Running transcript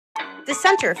The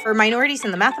Center for Minorities in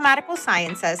the Mathematical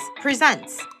Sciences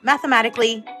presents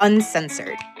Mathematically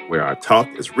Uncensored, where our talk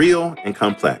is real and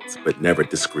complex, but never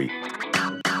discrete.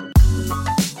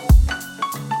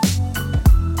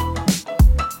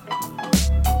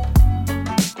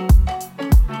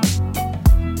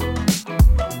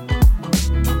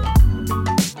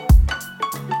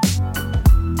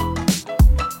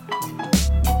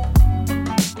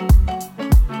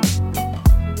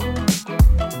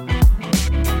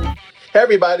 Hey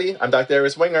everybody, I'm Dr.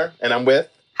 Eris Winger, and I'm with...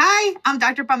 Hi, I'm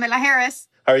Dr. Pamela Harris.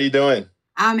 How are you doing?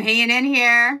 I'm hanging in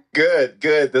here. Good.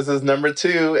 This is number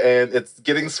 2, and it's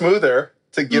getting smoother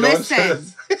to get on to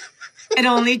this. It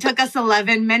only took us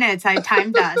 11 minutes. I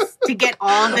timed us to get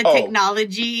all the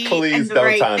technology and the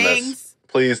right things.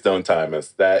 Please don't time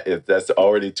us. That's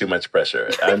already too much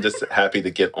pressure. I'm just happy to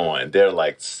get on. There are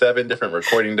like 7 different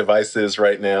recording devices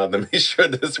right now to make sure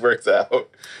this works out.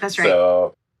 That's right.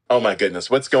 So, oh my goodness,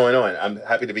 what's going on? I'm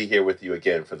happy to be here with you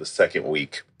again for the second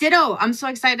week. Ditto. I'm so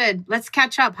excited. Let's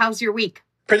catch up. How's your week?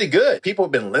 Pretty good. People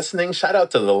have been listening. Shout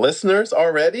out to the listeners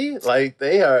already. Like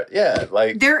they are,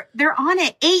 They're on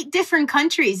it. 8 different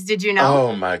countries. Did you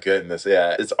know? Oh my goodness.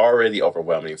 Yeah, it's already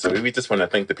overwhelming. So we just want to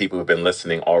thank the people who've been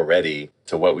listening already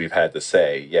to what we've had to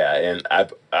say. Yeah, and I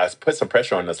put some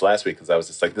pressure on this last week because I was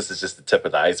just like, this is just the tip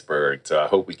of the iceberg. So I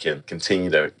hope we can continue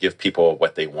to give people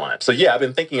what they want. So yeah, I've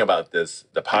been thinking about the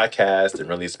podcast and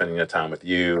really spending the time with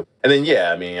you. And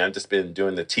then, I've just been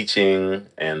doing the teaching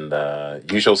and the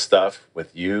usual stuff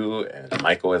with you and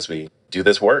Michael as we do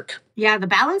this work. Yeah, the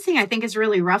balancing I think is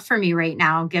really rough for me right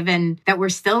now, given that we're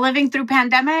still living through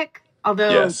pandemic.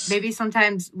 Although maybe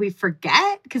sometimes we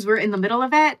forget because we're in the middle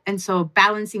of it. And so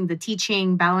balancing the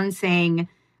teaching, balancing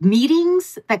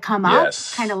meetings that come up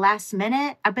kind of last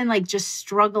minute. I've been just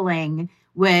struggling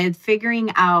with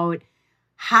figuring out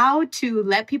how to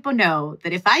let people know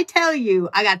that if I tell you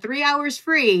I got 3 hours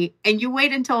free and you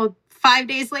wait until 5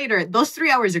 days later, those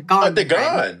 3 hours are gone. They're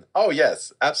gone. Oh,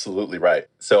 yes, absolutely right.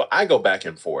 So I go back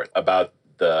and forth about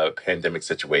the pandemic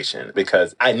situation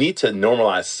because I need to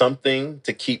normalize something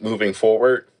to keep moving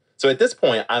forward. So at this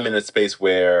point, I'm in a space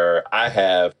where I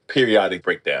have periodic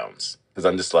breakdowns because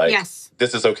I'm just like,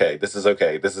 this is okay. This is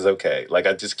okay. This is okay. Like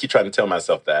I just keep trying to tell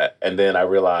myself that. And then I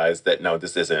realize that, no,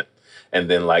 this isn't. And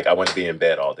then I want to be in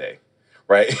bed all day.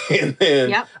 Right. And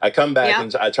then I come back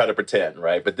and I try to pretend.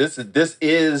 Right. But this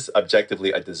is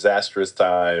objectively a disastrous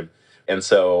time. And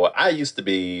so I used to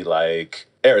be like,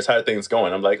 Eris, how are things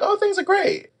going? I'm like, oh, things are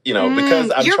great.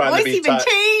 Because I'm trying to be... Your voice even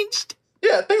changed.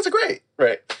 Yeah, things are great.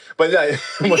 Right. But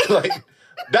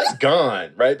that's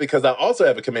gone. Right. Because I also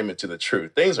have a commitment to the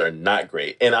truth. Things are not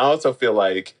great. And I also feel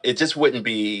like it just wouldn't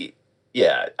be...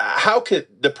 Yeah. How could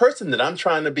the person that I'm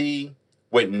trying to be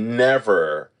would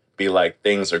never be like,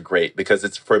 things are great, because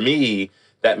it's, for me,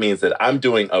 that means that I'm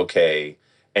doing okay.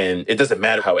 And it doesn't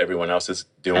matter how everyone else is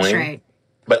doing. That's right.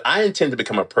 But I intend to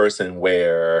become a person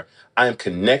where I'm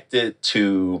connected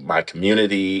to my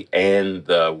community and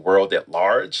the world at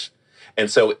large.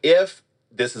 And so if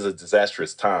this is a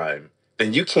disastrous time,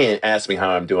 then you can't ask me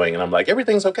how I'm doing. And I'm like,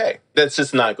 everything's okay. That's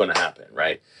just not going to happen,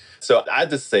 right? So I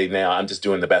just say now, I'm just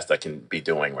doing the best I can be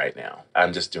doing right now.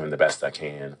 I'm just doing the best I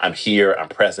can. I'm here, I'm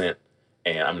present,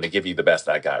 and I'm going to give you the best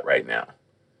I got right now.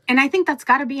 And I think that's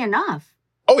got to be enough.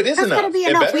 Oh, it is enough. That's got to be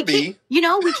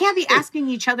enough. We can't be asking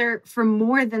each other for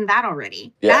more than that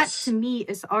already. Yes. That, to me,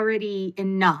 is already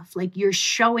enough. You're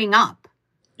showing up.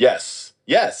 Yes.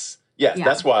 Yeah.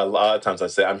 That's why a lot of times I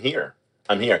say, I'm here.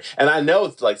 And I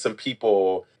know some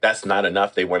people, that's not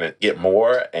enough. They want to get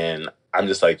more. And I'm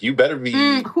just like, you better be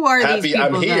who are happy these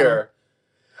people, I'm here. Though?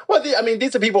 Well,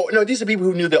 these are people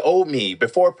who knew the old me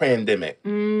before pandemic.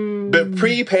 The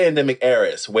pre-pandemic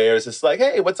Eris, where it's just like,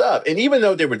 hey, what's up? And even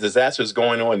though there were disasters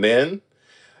going on then,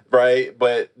 right?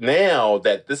 But now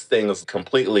that this thing has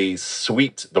completely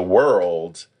swept the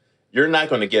world, you're not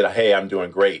going to get a, hey, I'm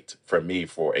doing great from me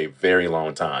for a very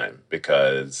long time.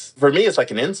 Because for me, it's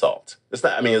like an insult. It's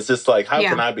not, it's just like, how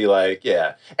can I be like,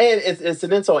 yeah. And it's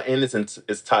an insult, and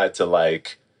it's tied to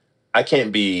I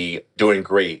can't be doing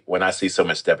great when I see so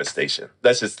much devastation.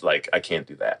 That's just I can't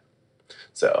do that.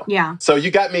 So, So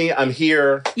you got me. I'm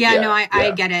here.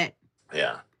 I get it.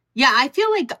 Yeah. Yeah, I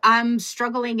feel like I'm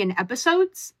struggling in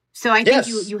episodes. So I think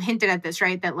you hinted at this,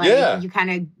 right? That you kind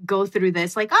of go through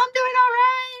this I'm doing all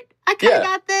right. I kind of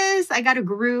got this. I got a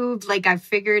groove. I've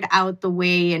figured out the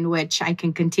way in which I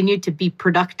can continue to be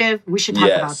productive. We should talk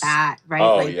about that, right?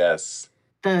 Oh, yes.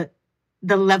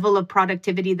 The level of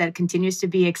productivity that continues to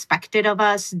be expected of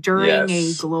us during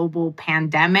a global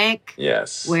pandemic.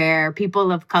 Yes. Where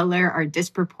people of color are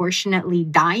disproportionately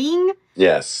dying.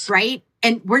 Yes. Right?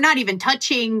 And we're not even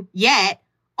touching yet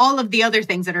all of the other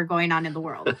things that are going on in the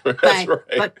world. That's right.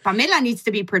 But Pamela needs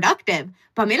to be productive.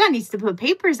 Pamela needs to put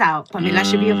papers out. Pamela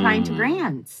should be applying to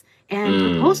grants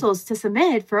and proposals to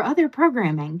submit for other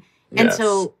programming. And Yes.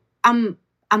 so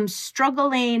I'm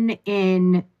struggling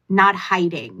in not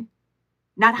hiding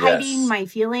Yes. my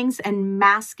feelings and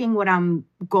masking what I'm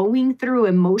going through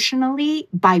emotionally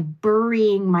by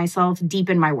burying myself deep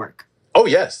in my work. Oh,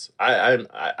 yes.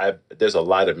 I there's a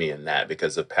lot of me in that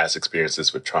because of past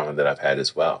experiences with trauma that I've had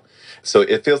as well. So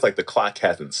it feels like the clock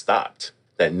hasn't stopped,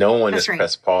 that no one That's has right.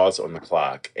 pressed pause on the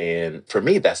clock. And for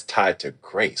me, that's tied to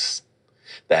grace.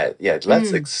 That, yeah,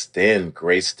 let's extend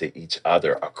grace to each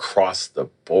other across the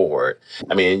board.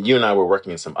 I mean, you and I were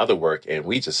working in some other work, and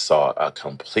we just saw a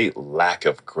complete lack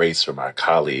of grace from our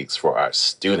colleagues for our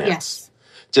students. Yes.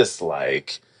 Just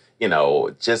like,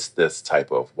 just this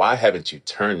type of, why haven't you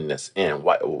turned this in?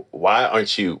 Why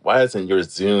isn't your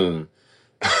Zoom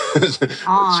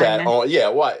chat on? Yeah,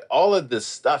 why? All of this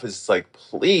stuff is like,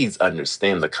 please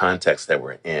understand the context that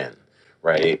we're in,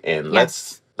 right? And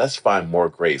Yes. let's find more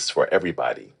grace for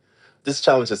everybody. This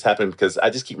challenge has happened because I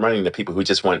just keep running into people who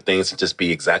just want things to just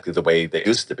be exactly the way they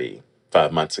used to be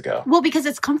 5 months ago. Well, because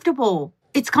it's comfortable.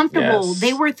 It's comfortable. Yes.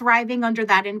 They were thriving under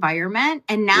that environment,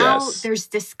 and now Yes. there's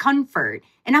discomfort.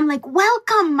 And I'm like,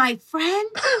 welcome, my friend.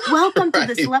 Welcome to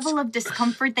this Right. level of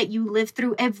discomfort that you live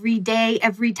through every day,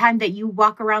 every time that you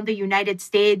walk around the United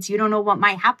States. You don't know what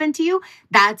might happen to you.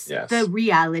 That's Yes. the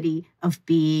reality of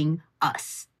being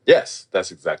us. Yes,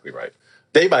 that's exactly right.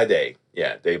 Day by day.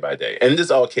 Yeah, day by day. And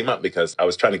this all came up because I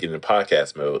was trying to get into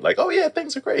podcast mode. Like, oh, yeah,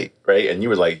 things are great, right? And you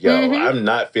were like, yo, I'm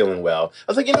not feeling well.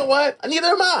 I was like, you know what? Neither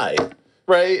am I,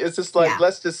 right? It's just like, Yeah.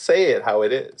 let's just say it how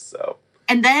it is. So,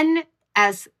 And then,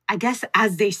 as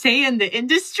they say in the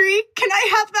industry, can I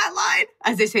have that line?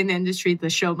 As they say in the industry, the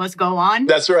show must go on.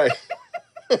 that's right.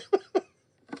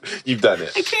 You've done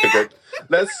it. I can't.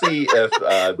 Let's see if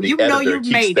the You know editor you've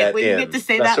keeps made that it when in. you get to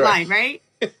say That's that right. line,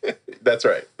 right? That's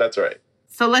right. That's right.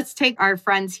 So let's take our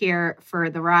friends here for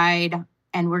the ride,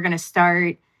 and we're going to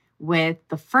start with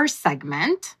the first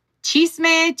segment,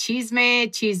 Chisme, Chisme,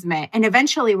 Chisme. And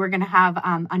eventually we're going to have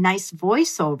a nice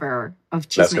voiceover of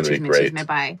That's Chisme, gonna be Chisme, great. Chisme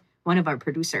by one of our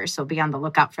producers. So be on the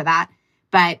lookout for that.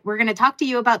 But we're going to talk to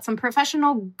you about some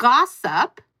professional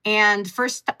gossip. And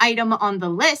first item on the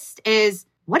list is,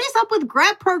 what is up with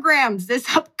grad programs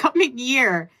this upcoming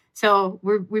year? So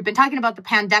we've been talking about the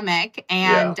pandemic,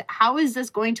 and how is this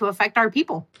going to affect our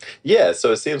people? Yeah,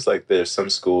 so it seems like there's some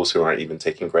schools who aren't even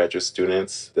taking graduate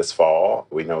students this fall.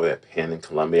 We know that Penn and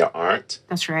Columbia aren't.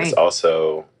 That's right. It's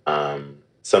also,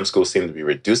 some schools seem to be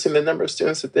reducing the number of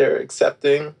students that they're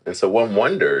accepting. And so one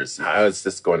wonders, how is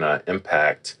this going to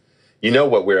impact,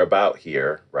 what we're about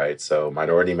here, right? So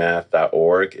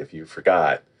minoritymath.org, if you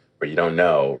forgot or you don't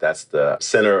know, that's the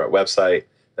center website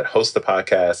that hosts the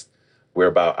podcast. We're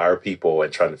about our people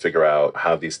and trying to figure out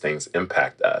how these things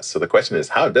impact us. So the question is,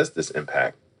 how does this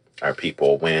impact our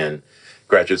people when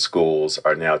graduate schools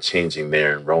are now changing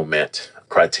their enrollment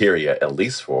criteria, at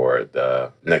least for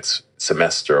the next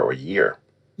semester or year?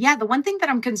 Yeah, the one thing that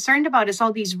I'm concerned about is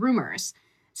all these rumors.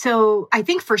 So I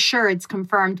think for sure it's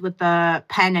confirmed with the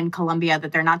Penn and Columbia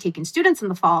that they're not taking students in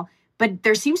the fall. But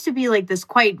there seems to be like this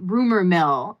quite rumor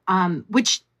mill,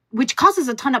 which causes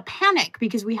a ton of panic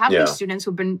because we have these students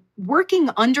who've been working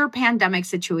under pandemic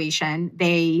situation.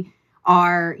 They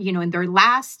are, in their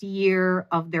last year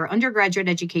of their undergraduate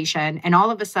education. And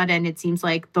all of a sudden, it seems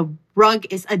like the rug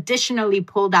is additionally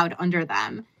pulled out under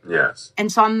them. Yes.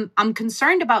 And so I'm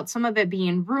concerned about some of it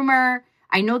being rumor.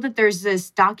 I know that there's this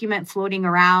document floating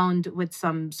around with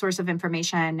some source of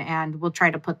information, and we'll try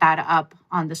to put that up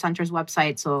on the center's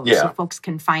website so folks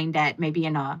can find it maybe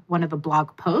in one of the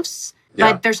blog posts.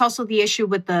 Yeah. But there's also the issue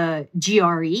with the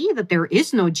GRE, that there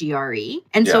is no GRE.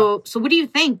 And so what do you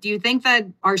think? Do you think that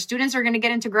our students are going to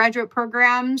get into graduate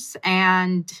programs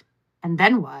and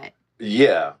then what?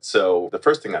 Yeah. So the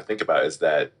first thing I think about is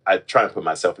that I try and put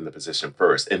myself in the position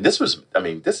first. And this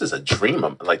is a dream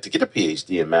of, to get a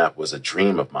PhD in math was a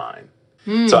dream of mine.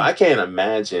 So I can't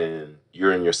imagine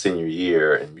you're in your senior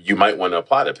year and you might want to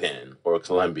apply to Penn or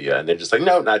Columbia. And they're just like,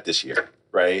 no, not this year.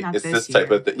 Right. Not it's this this type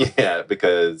year. of thing. Yeah,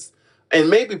 because, and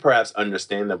maybe perhaps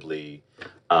understandably,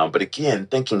 but again,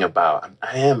 I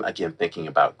am thinking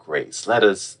about grace.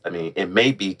 It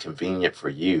may be convenient for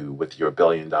you with your $1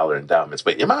 billion endowments,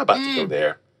 but am I about to go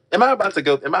there? Am I about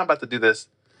to do this?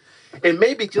 It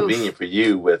may be convenient for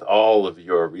you with all of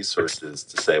your resources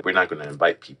to say, we're not going to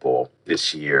invite people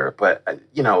this year. But,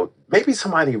 maybe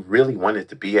somebody really wanted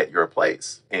to be at your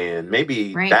place. And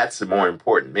maybe that's more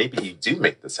important. Maybe you do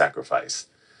make the sacrifice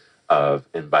of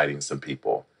inviting some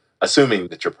people. assuming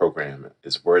that your program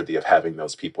is worthy of having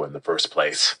those people in the first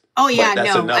place. Oh, yeah,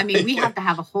 no. I mean, we have to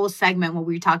have a whole segment where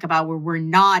we talk about where we're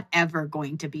not ever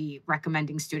going to be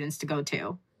recommending students to go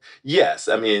to. Yes.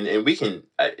 I mean, and we can,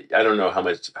 I don't know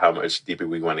how much deeper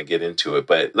we want to get into it,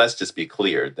 but let's just be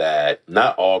clear that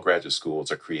not all graduate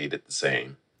schools are created the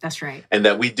same. That's right. And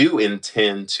that we do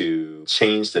intend to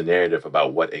change the narrative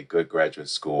about what a good graduate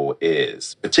school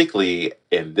is, particularly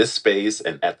in this space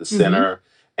and at the center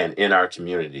and in our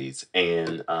communities.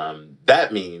 And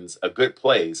that means a good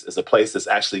place is a place that's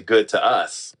actually good to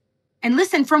us. And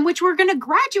listen, from which we're going to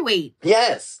graduate.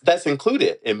 Yes, that's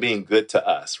included in being good to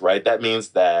us, right? That means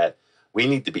that we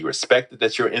need to be respected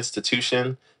at your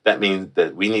institution. That means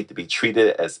that we need to be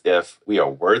treated as if we are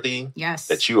worthy. Yes.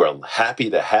 That you are happy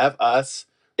to have us.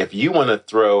 If you want to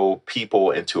throw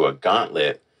people into a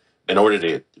gauntlet in order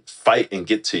to fight and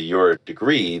get to your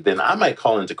degree, then I might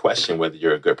call into question whether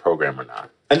you're a good program or not.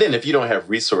 And then if you don't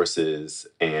have resources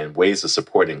and ways of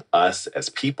supporting us as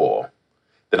people,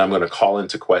 then I'm going to call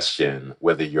into question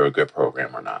whether you're a good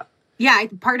program or not. Yeah,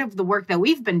 part of the work that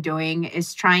we've been doing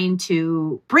is trying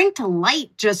to bring to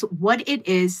light just what it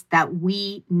is that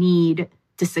we need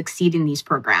to succeed in these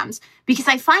programs. Because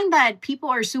I find that people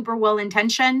are super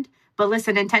well-intentioned, but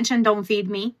listen, intention don't feed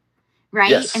me,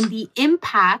 right? Yes. And the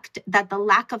impact that the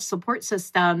lack of support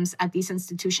systems at these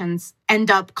institutions end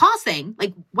up causing,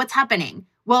 like what's happening?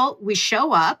 Well, we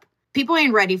show up, people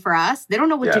ain't ready for us, they don't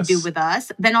know what to do with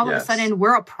us, then all of a sudden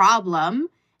we're a problem,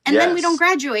 and then we don't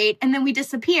graduate, and then we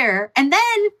disappear, and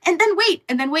then wait.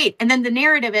 And then the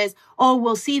narrative is, oh,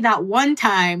 we'll see that one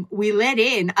time we let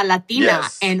in a Latina,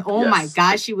 and oh my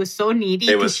gosh, she was so needy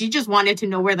because she just wanted to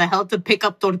know where the hell to pick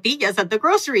up tortillas at the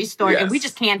grocery store, and we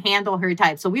just can't handle her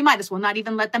type. So we might as well not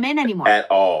even let them in anymore. At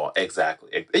all,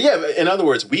 exactly. Yeah, in other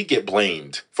words, we get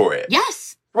blamed for it.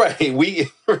 Yes. Right.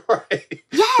 Right.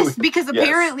 Yes, because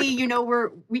apparently,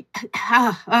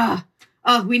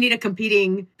 we need a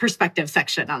competing perspective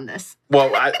section on this.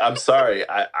 Well, I'm sorry.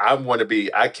 I want to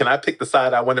be, can I pick the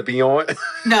side I want to be on?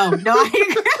 No.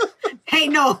 Hey,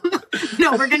 no,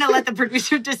 we're going to let the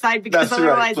producer decide because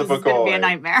otherwise this is going to be a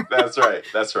nightmare. That's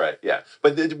right. Yeah.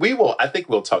 But I think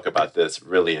we'll talk about this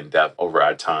really in depth over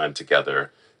our time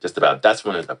together. That's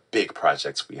one of the big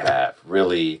projects we have,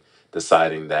 really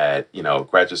deciding that,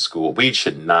 graduate school, we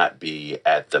should not be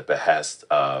at the behest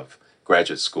of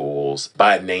graduate schools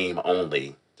by name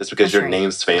only. Just because your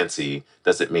name's fancy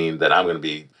doesn't mean that I'm going to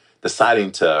be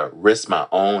deciding to risk my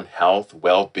own health,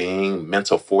 well-being,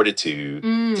 mental fortitude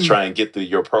to try and get through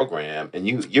your program. And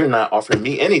you're not offering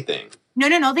me anything. No.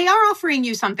 They are offering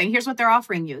you something. Here's what they're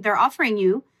offering you. They're offering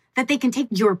you that they can take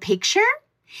your picture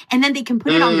and then they can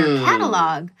put it on their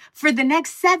catalog for the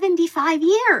next 75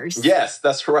 years. Yes,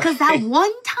 that's right. Because that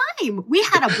one time we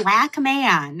had a black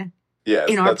man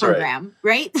in our program,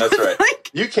 right? That's right.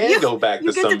 You can go back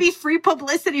you get to be free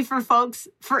publicity for folks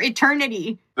for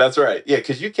eternity. That's right. Yeah,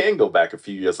 because you can go back a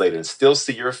few years later and still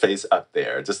see your face up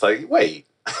there. Just like, wait,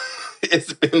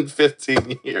 it's been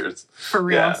 15 years. For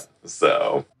real. Yeah,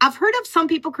 so I've heard of some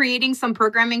people creating some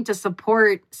programming to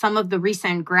support some of the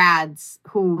recent grads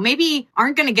who maybe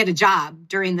aren't going to get a job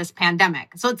during this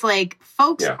pandemic. So it's like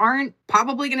folks aren't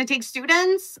probably going to take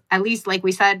students, at least like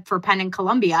we said for Penn and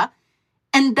Columbia.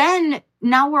 And then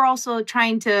now we're also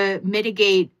trying to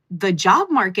mitigate the job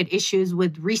market issues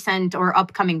with recent or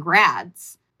upcoming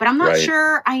grads. But I'm not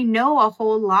sure I know a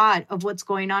whole lot of what's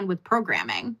going on with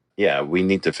programming. Yeah, we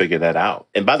need to figure that out.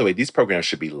 And by the way, these programs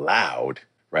should be loud,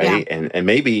 right? Yeah. And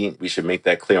maybe we should make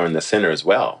that clear on the center as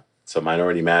well. So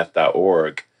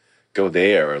minoritymath.org, go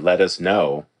there or let us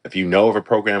know if you know of a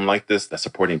program like this that's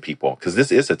supporting people, because this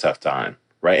is a tough time.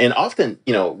 Right. And often,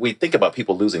 we think about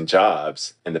people losing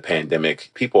jobs in the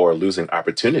pandemic. People are losing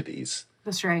opportunities.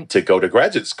 That's right. To go to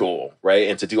graduate school, right?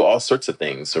 And to do all sorts of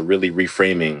things. So really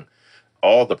reframing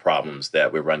all the problems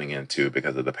that we're running into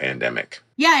because of the pandemic.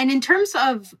 Yeah. And in terms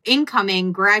of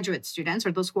incoming graduate students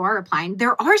or those who are applying,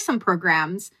 there are some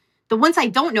programs. The ones I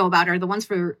don't know about are the ones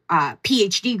for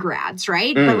PhD grads,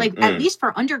 right? But at least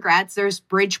for undergrads, there's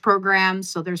bridge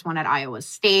programs. So there's one at Iowa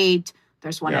State.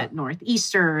 There's one at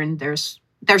Northeastern.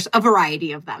 There's a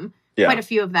variety of them, quite a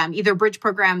few of them, either bridge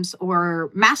programs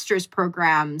or master's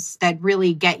programs that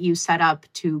really get you set up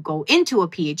to go into a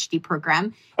PhD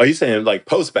program. Are you saying like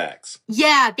postbacks?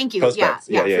 Yeah, thank you. Postbacks.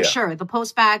 Yeah, for sure. The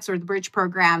postbacks or the bridge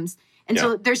programs. And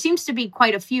so there seems to be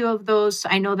quite a few of those.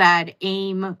 I know that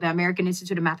AIM, the American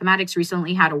Institute of Mathematics,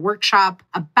 recently had a workshop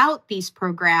about these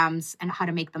programs and how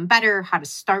to make them better, how to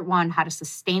start one, how to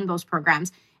sustain those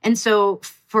programs. And so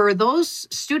for those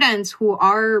students who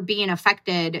are being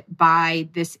affected by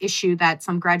this issue that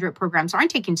some graduate programs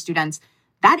aren't taking students,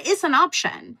 that is an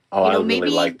option. Oh, I really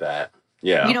like that.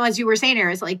 Yeah. As you were saying,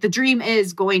 Aris, like the dream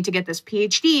is going to get this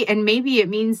PhD, and maybe it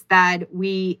means that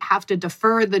we have to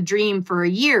defer the dream for a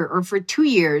year or for 2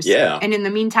 years. Yeah. And in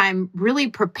the meantime, really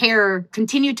prepare,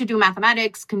 continue to do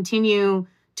mathematics, continue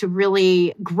to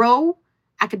really grow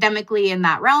academically in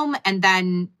that realm, and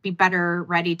then be better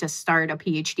ready to start a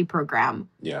PhD program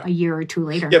a year or 2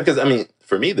 later. Yeah, because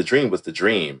for me, the dream was the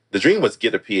dream. The dream was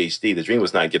get a PhD. The dream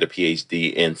was not get a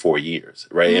PhD in 4 years,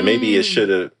 right? And maybe it should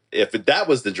have, if that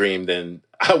was the dream, then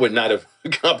I would not have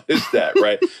accomplished that,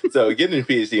 right? So getting a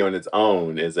PhD on its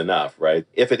own is enough, right?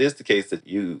 If it is the case that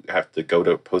you have to go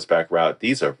to a postbac route,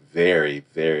 these are very,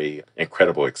 very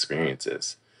incredible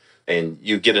experiences. And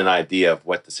you get an idea of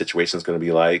what the situation is going to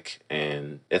be like,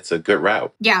 and it's a good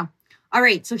route. Yeah. All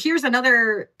right. So here's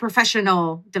another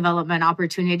professional development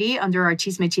opportunity under our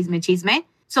Chisme.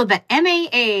 So the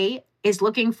MAA is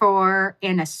looking for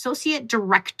an associate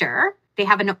director. They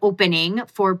have an opening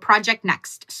for Project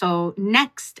Next. So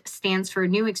Next stands for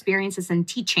New Experiences in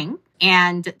Teaching.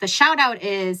 And the shout out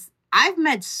is, I've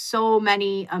met so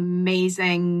many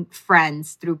amazing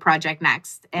friends through Project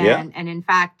Next. And in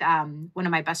fact, one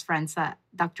of my best friends,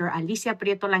 Dr. Alicia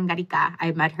Prieto Langarica,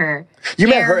 I met her. You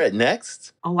met her at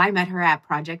Next? Oh, I met her at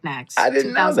Project Next. I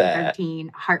didn't know that.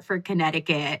 2013, Hartford,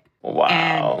 Connecticut.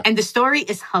 Wow. And the story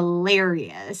is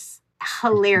hilarious.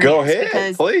 Hilarious. Go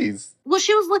ahead, please. Well,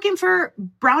 she was looking for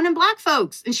brown and black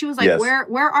folks. And she was like,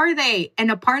 where are they? And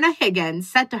Aparna Higgins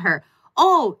said to her,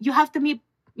 oh, you have to meet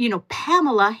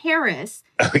Pamela Harris.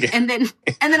 Okay. And then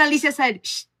Alicia said,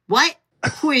 what?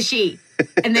 Who is she?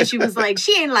 And then she was like,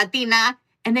 she ain't Latina.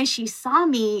 And then she saw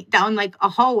me down like a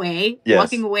hallway,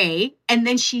 walking away. And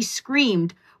then she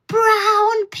screamed,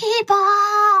 brown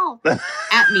people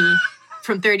at me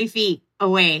from 30 feet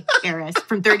away, Aris,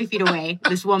 from 30 feet away.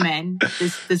 This woman,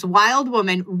 this wild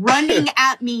woman running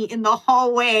at me in the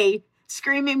hallway,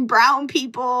 screaming brown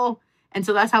people. And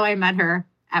so that's how I met her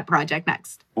at Project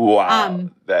Next. Wow,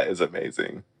 that is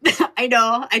amazing. I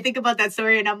know. I think about that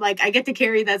story and I'm like, I get to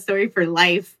carry that story for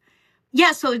life.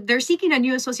 Yeah, so they're seeking a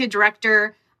new associate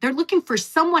director. They're looking for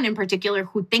someone in particular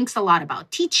who thinks a lot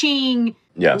about teaching,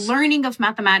 learning of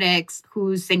mathematics,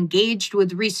 who's engaged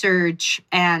with research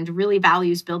and really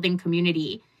values building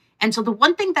community. And so the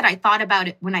one thing that I thought about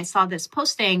it when I saw this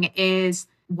posting is,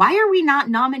 why are we not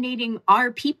nominating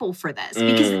our people for this?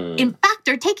 Because in fact,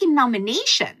 they're taking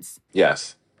nominations.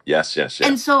 Yes.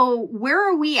 And so where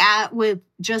are we at with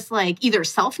just like either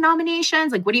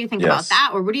self-nominations? Like, what do you think about that?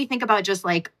 Or what do you think about just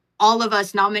like all of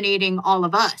us nominating all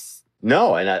of us?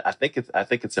 No, and I think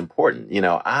it's important.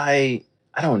 I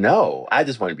don't know. I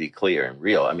just want to be clear and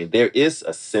real. I mean, there is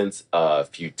a sense of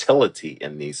futility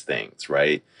in these things,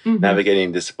 right? Mm-hmm.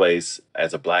 Navigating this place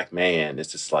as a Black man,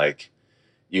 it's just like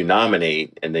you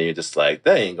nominate and then you're just like,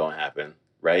 that ain't gonna happen,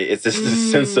 right? It's just a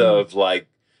sense of like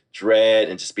dread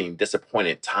and just being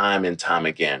disappointed time and time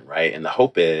again, right? And the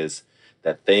hope is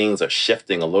that things are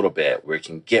shifting a little bit where it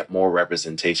can get more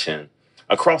representation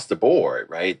across the board,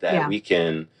 right? That we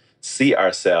can see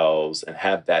ourselves and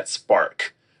have that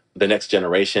spark. The next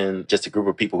generation, just a group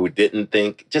of people who didn't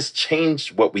think, just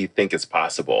change what we think is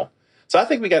possible. So I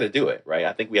think we got to do it, right?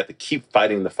 I think we have to keep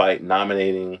fighting the fight,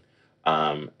 nominating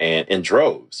and in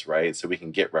droves, right? So we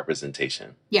can get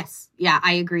representation. Yes. Yeah,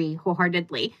 I agree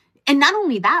wholeheartedly. And not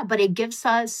only that, but it gives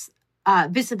us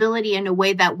visibility in a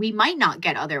way that we might not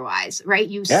get otherwise, right?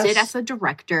 You sit as a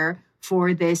director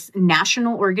for this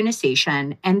national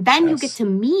organization, and then you get to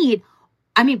meet.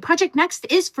 I mean, Project Next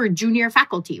is for junior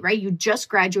faculty, right? You just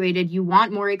graduated. You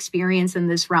want more experience in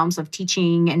this realms of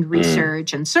teaching and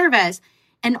research and service.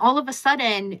 And all of a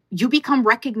sudden, you become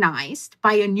recognized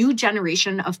by a new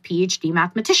generation of PhD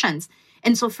mathematicians.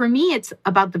 And so for me, it's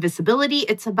about the visibility.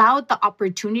 It's about the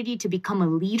opportunity to become a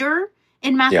leader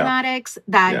in mathematics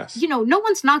that, no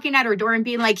one's knocking at our door and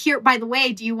being like, here, by the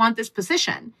way, do you want this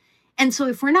position? And so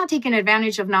if we're not taking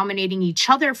advantage of nominating each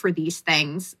other for these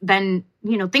things, then,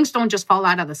 things don't just fall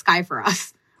out of the sky for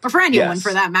us or for anyone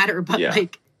for that matter. But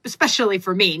like, especially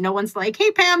for me, no one's like,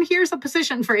 hey, Pam, here's a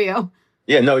position for you.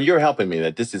 Yeah, no, you're helping me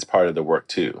that this is part of the work,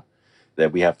 too,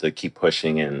 that we have to keep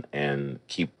pushing and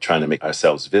keep trying to make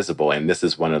ourselves visible. And this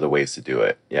is one of the ways to do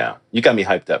it. Yeah. You got me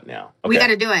hyped up now. Okay. We got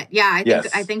to do it. Yeah.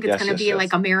 I think it's going to be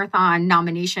like a marathon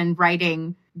nomination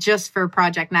writing just for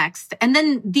Project Next. And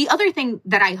then the other thing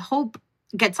that I hope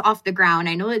gets off the ground,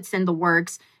 I know it's in the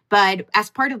works, but as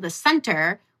part of the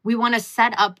center, we want to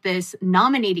set up this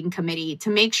nominating committee to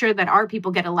make sure that our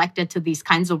people get elected to these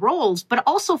kinds of roles, but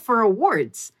also for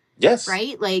awards. Yes.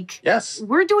 Right? Like,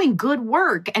 we're doing good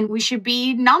work and we should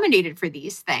be nominated for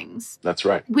these things. That's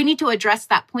right. We need to address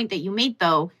that point that you made,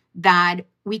 though, that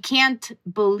we can't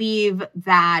believe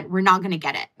that we're not going to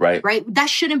get it. Right? That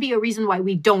shouldn't be a reason why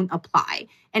we don't apply.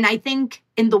 And I think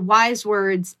in the wise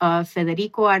words of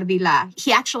Federico Ardila,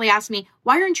 he actually asked me,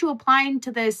 why aren't you applying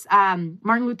to this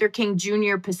Martin Luther King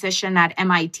Jr. position at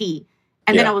MIT?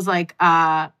 And then I was like,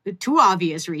 2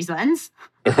 obvious reasons.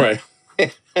 Right.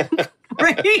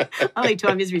 Right? Only 2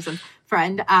 obvious reasons,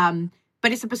 friend.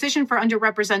 But it's a position for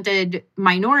underrepresented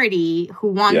minority who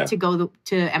want to go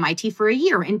to MIT for a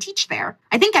year and teach there.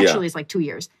 I think actually it's like 2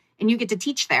 years. And you get to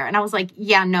teach there. And I was like,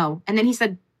 yeah, no. And then he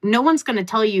said, no one's going to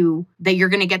tell you that you're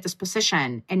going to get this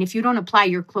position. And if you don't apply,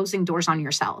 you're closing doors on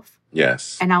yourself.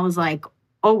 Yes. And I was like,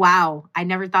 oh, wow. I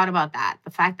never thought about that.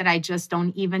 The fact that I just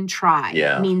don't even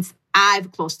try means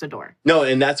I've closed the door. No,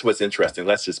 and that's what's interesting.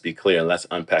 Let's just be clear and let's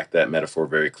unpack that metaphor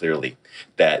very clearly.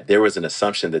 That there was an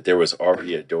assumption that there was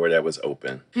already a door that was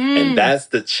open. And that's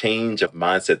the change of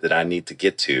mindset that I need to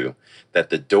get to, that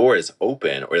the door is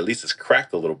open, or at least it's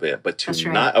cracked a little bit, but to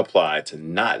not apply, to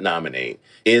not nominate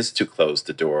is to close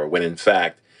the door, when in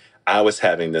fact, I was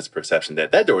having this perception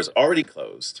that that door is already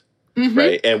closed.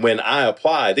 Right. And when I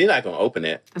apply, they're not going to open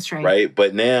it. That's right. Right.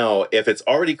 But now if it's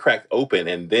already cracked open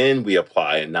and then we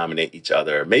apply and nominate each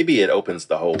other, maybe it opens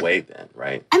the whole way then.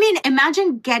 Right. I mean,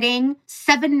 imagine getting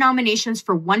 7 nominations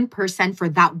for one person for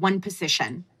that one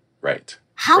position. Right.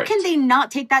 How can they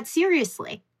not take that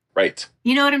seriously? Right.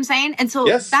 You know what I'm saying? And so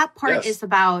that part is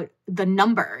about the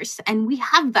numbers, and we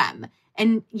have them.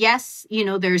 And yes, you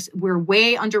know, we're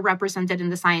way underrepresented in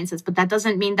the sciences, but that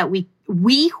doesn't mean that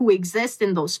we who exist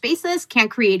in those spaces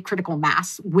can't create critical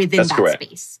mass within that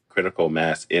space. Critical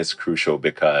mass is crucial,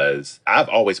 because I've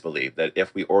always believed that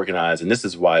if we organize, and this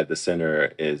is why the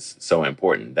center is so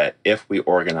important, that if we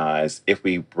organize, if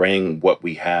we bring what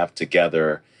we have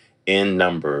together in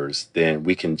numbers, then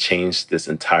we can change this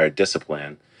entire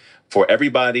discipline for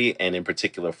everybody, and in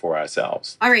particular for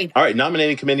ourselves. All right.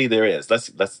 Nominating committee there is.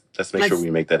 Let's make sure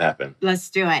we make that happen. Let's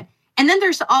do it. And then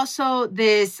there's also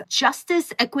this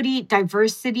Justice, Equity,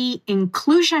 Diversity,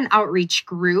 Inclusion Outreach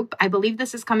Group. I believe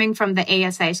this is coming from the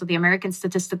ASA, so the American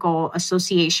Statistical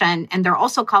Association. And they're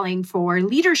also calling for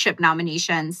leadership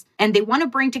nominations. And they want to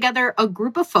bring together a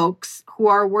group of folks who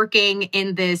are working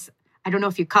in this, I don't know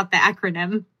if you caught the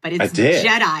acronym, but it's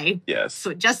JEDI. Yes.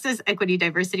 So Justice, Equity,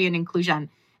 Diversity, and Inclusion.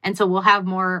 And so we'll have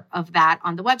more of that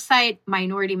on the website,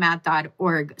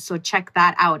 minoritymath.org. So check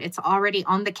that out. It's already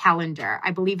on the calendar.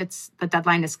 I believe the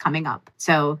deadline is coming up.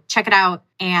 So check it out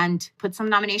and put some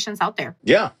nominations out there.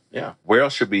 Yeah. Where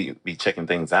else should we be checking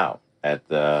things out? We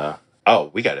got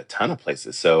a ton of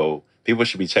places. So people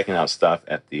should be checking out stuff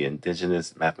at the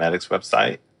Indigenous Mathematics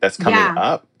website. That's coming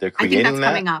up. They're creating that? I think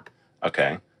that's coming up.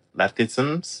 Okay.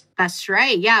 Latinisms? That's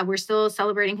right. Yeah, we're still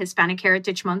celebrating Hispanic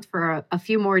Heritage Month for a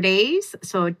few more days.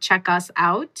 So check us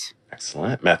out.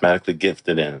 Excellent. Mathematically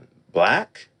Gifted and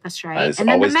Black. That's right. And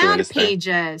then the Mad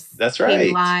Pages. That's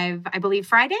right. Live, I believe,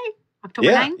 Friday, October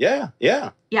 9th.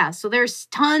 Yeah. So there's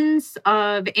tons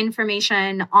of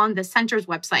information on the center's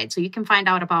website. So you can find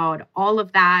out about all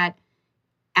of that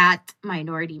at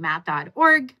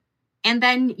minoritymath.org. And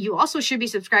then you also should be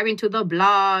subscribing to the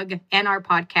blog and our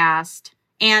podcast.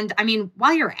 And I mean,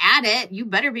 while you're at it, you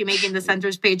better be making the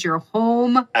center's page your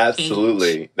home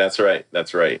Absolutely. page. That's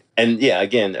right. And yeah,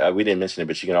 again, we didn't mention it,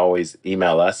 but you can always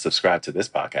email us, subscribe to this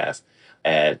podcast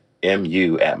at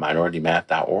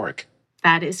mu@minoritymath.org.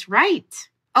 That is right.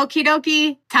 Okie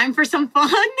dokie. Time for some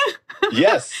fun.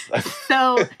 Yes.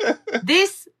 So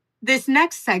this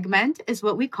next segment is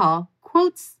what we call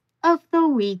Quotes of the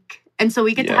Week. And so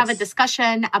we get to have a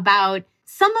discussion about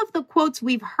some of the quotes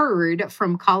we've heard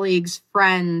from colleagues,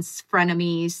 friends,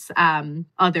 frenemies,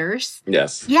 others.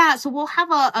 Yes. Yeah, so we'll have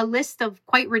a list of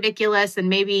quite ridiculous, and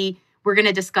maybe we're going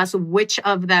to discuss which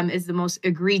of them is the most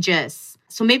egregious.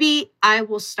 So maybe I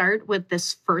will start with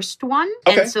this first one.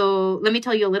 Okay. And so let me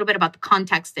tell you a little bit about the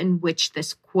context in which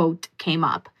this quote came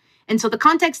up. And so the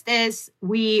context is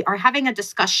we are having a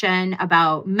discussion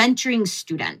about mentoring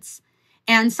students.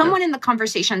 And someone in the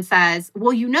conversation says,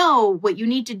 well, you know, what you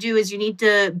need to do is you need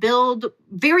to build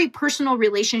very personal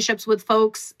relationships with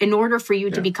folks in order for you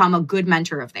to become a good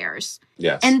mentor of theirs.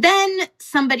 Yes. And then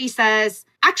somebody says,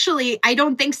 actually, I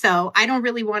don't think so. I don't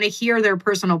really want to hear their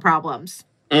personal problems.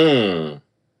 Okay.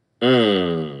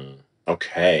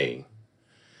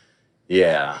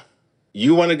 Yeah.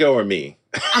 You want to go or me?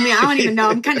 I mean, I don't even know.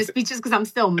 I'm kind of speechless because I'm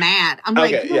still mad. I'm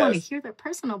like, you don't want to hear their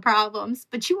personal problems,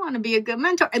 but you want to be a good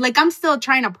mentor. Like, I'm still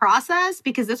trying to process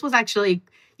because this was actually,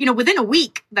 within a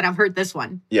week that I've heard this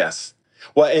one. Yes.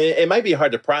 Well, it might be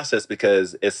hard to process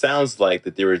because it sounds like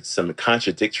that there are some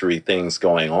contradictory things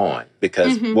going on.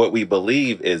 Because what we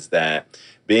believe is that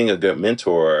being a good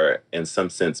mentor in some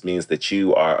sense means that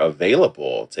you are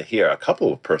available to hear a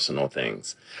couple of personal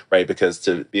things, right? Because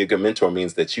to be a good mentor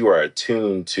means that you are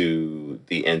attuned to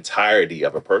the entirety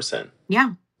of a person.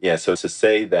 Yeah. Yeah. So to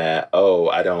say that, oh,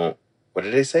 I don't, what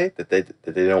did they say? That they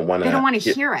don't want to. They don't want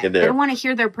to hear it. They don't want to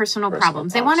hear their personal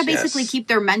problems. They want to basically keep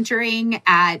their mentoring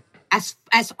at as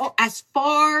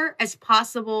far as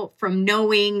possible from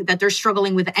knowing that they're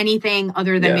struggling with anything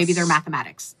other than maybe their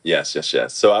mathematics. Yes.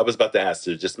 So I was about to ask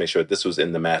to just make sure this was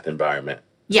in the math environment.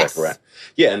 Is yes. that correct?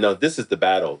 Yeah. No. This is the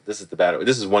battle. This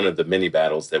is one of the many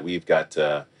battles that we've got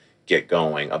to get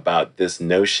going about this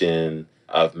notion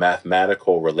of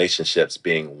mathematical relationships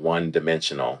being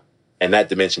one-dimensional. And that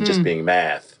dimension just being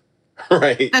math,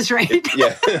 right? That's right.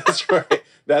 Yeah, that's right.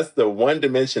 That's the one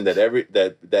dimension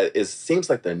that seems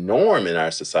like the norm in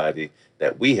our society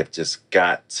that we have just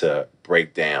got to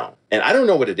break down. And I don't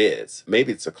know what it is.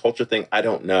 Maybe it's a culture thing. I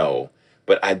don't know.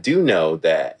 But I do know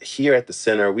that here at the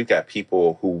center, we've got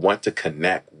people who want to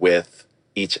connect with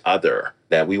each other,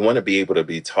 that we want to be able to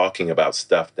be talking about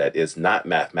stuff that is not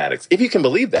mathematics, if you can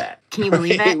believe that. Can you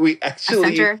believe it? We actually,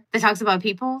 a center that talks about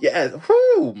people? Yeah.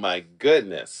 Whoo, my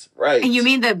goodness. Right. And you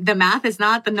mean the math is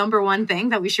not the number one thing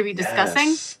that we should be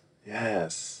discussing?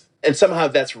 Yes. And somehow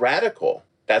that's radical.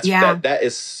 That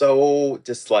is so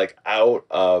just like out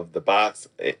of the box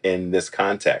in this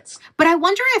context. But I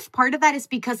wonder if part of that is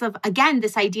because of, again,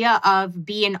 this idea of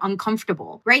being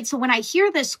uncomfortable, right? So when I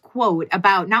hear this quote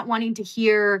about not wanting to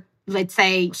hear, let's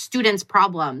say, students'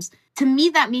 problems, to me,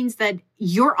 that means that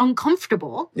you're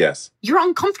uncomfortable. Yes. You're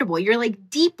uncomfortable. You're like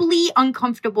deeply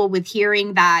uncomfortable with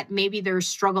hearing that maybe they're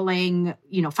struggling,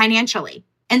 financially.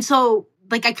 And so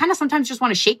like, I kind of sometimes just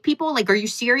want to shake people. Like, are you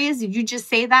serious? Did you just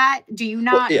say that? Do you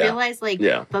not realize,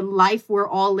 the life we're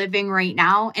all living right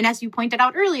now? And as you pointed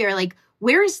out earlier, like,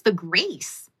 where is the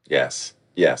grace? Yes.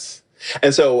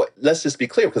 And so let's just be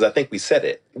clear, because I think we said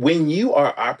it. When you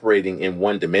are operating in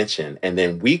one dimension and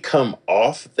then we come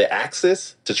off the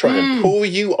axis to try and pull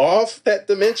you off that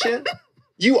dimension,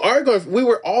 we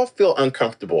will all feel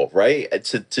uncomfortable, right?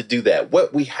 To do that.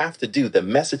 What we have to do, the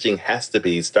messaging has to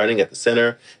be starting at the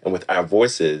center and with our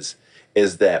voices,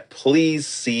 is that please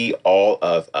see all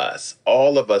of us.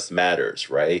 All of us matters,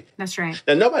 right? That's right.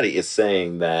 Now, nobody is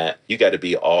saying that you got to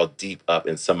be all deep up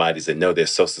in somebody's and know their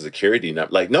social security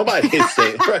number. Like, nobody is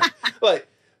saying, right?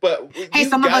 But hey,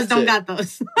 some of us don't got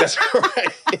those. That's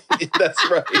right. That's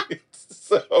right.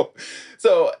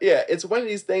 So yeah, it's one of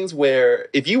these things where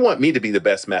if you want me to be the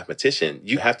best mathematician,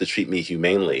 you have to treat me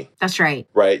humanely. That's right.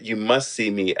 Right? You must see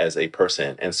me as a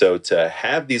person. And so to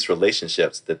have these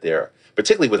relationships that they're,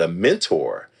 particularly with a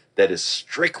mentor that is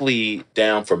strictly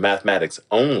down for mathematics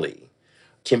only,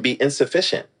 can be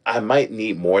insufficient. I might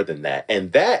need more than that.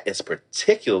 And that is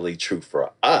particularly true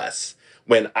for us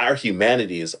when our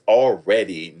humanity is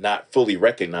already not fully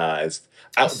recognized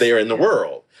out there in the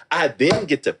world. I then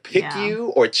get to pick you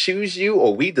or choose you,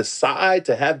 or we decide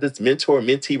to have this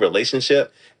mentor-mentee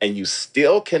relationship, and you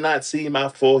still cannot see my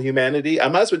full humanity. I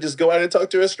might as well just go out and talk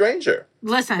to a stranger.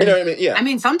 Listen, you know what I mean? Yeah. I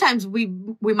mean, sometimes we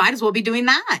might as well be doing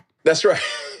that. That's right.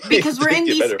 Because we're in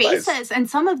these spaces, and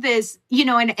some of this,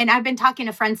 and I've been talking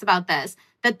to friends about this,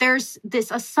 that there's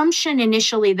this assumption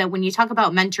initially that when you talk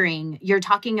about mentoring, you're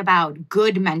talking about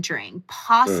good mentoring,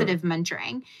 positive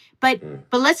mentoring. But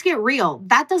let's get real.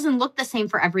 That doesn't look the same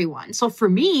for everyone. So for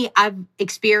me, I've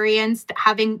experienced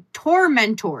having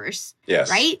mentors,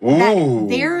 right? That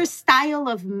their style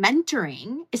of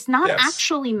mentoring is not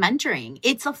actually mentoring.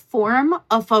 It's a form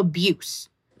of abuse.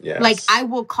 Yes. Like, I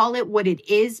will call it what it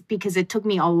is because it took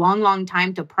me a long, long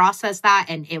time to process that.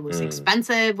 And it was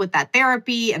expensive with that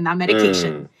therapy and that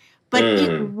medication. But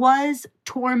it was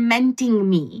tormenting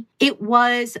me. It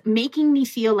was making me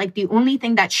feel like the only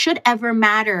thing that should ever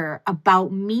matter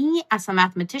about me as a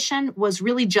mathematician was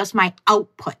really just my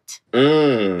output.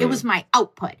 It was my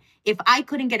output. If I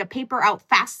couldn't get a paper out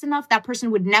fast enough, that person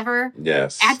would never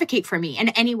advocate for me in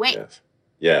any way.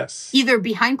 Yes. Either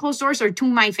behind closed doors or to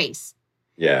my face.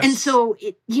 Yes. And so,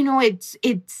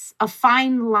 it's a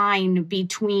fine line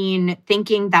between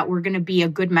thinking that we're going to be a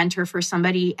good mentor for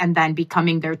somebody and then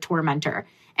becoming their tormentor.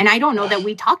 And I don't know that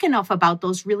we talk enough about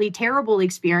those really terrible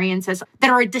experiences that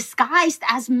are disguised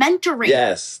as mentoring.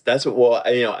 Yes, that's what,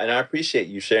 and I appreciate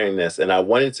you sharing this. And I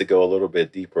wanted to go a little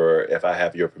bit deeper if I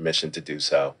have your permission to do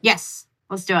so. Yes,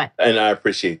 let's do it. And I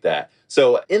appreciate that.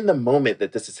 So in the moment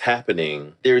that this is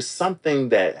happening, there's something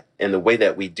that in the way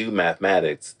that we do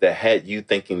mathematics that had you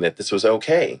thinking that this was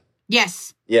okay.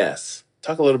 Yes. Yes.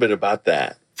 Talk a little bit about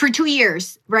that. For 2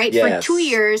 years, right? Yes. For 2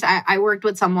 years, I worked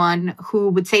with someone who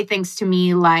would say things to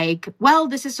me like, well,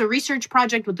 this is a research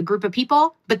project with a group of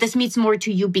people, but this means more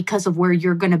to you because of where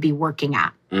you're going to be working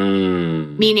at,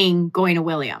 meaning going to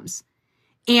Williams.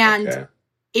 And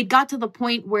it got to the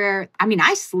point where, I mean,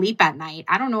 I sleep at night.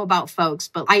 I don't know about folks,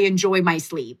 but I enjoy my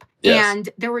sleep. Yes. And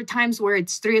there were times where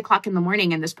it's 3:00 in the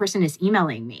morning and this person is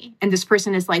emailing me. And this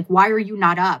person is like, why are you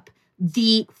not up?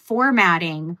 The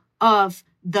formatting of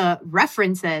the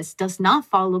references does not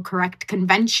follow correct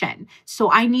convention.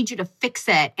 So I need you to fix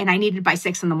it. And I need it by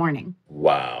 6 a.m.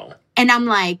 Wow. And I'm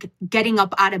like getting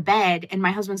up out of bed. And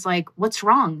my husband's like, what's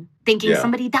wrong? Thinking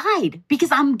somebody died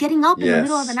because I'm getting up in the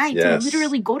middle of the night to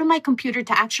literally go to my computer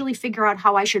to actually figure out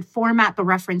how I should format the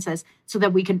references so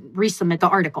that we can resubmit the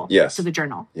article to the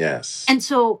journal. Yes. And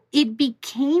so it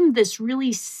became this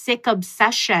really sick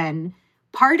obsession.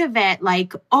 Part of it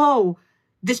like, oh,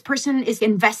 this person is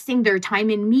investing their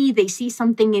time in me. They see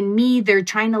something in me. They're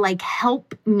trying to like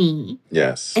help me.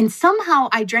 Yes. And somehow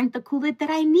I drank the Kool-Aid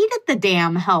that I needed the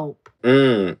damn help.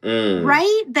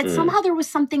 Right? That somehow there was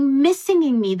something missing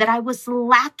in me, that I was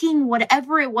lacking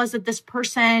whatever it was that this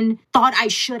person thought I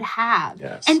should have.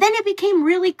 Yes. And then it became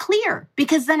really clear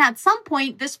because then at some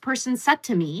point this person said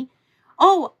to me,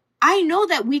 oh, I know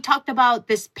that we talked about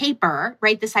this paper,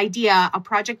 right? This idea, a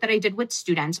project that I did with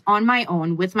students on my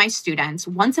own with my students.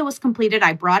 Once it was completed,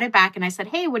 I brought it back and I said,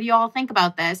 hey, what do you all think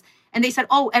about this? And they said,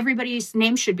 oh, everybody's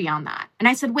name should be on that. And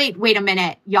I said, wait a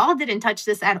minute. Y'all didn't touch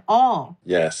this at all.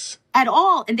 Yes. At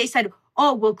all. And they said,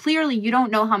 oh, well, clearly you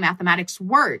don't know how mathematics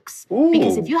works. Ooh.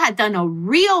 Because if you had done a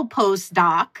real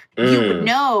postdoc, you would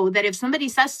know that if somebody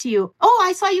says to you, oh,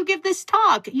 I saw you give this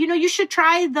talk, you should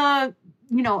try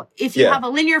if you have a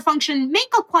linear function,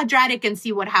 make a quadratic and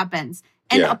see what happens.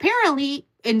 And apparently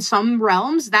in some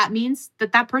realms, that means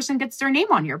that person gets their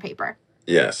name on your paper.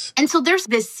 Yes. And so there's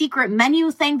this secret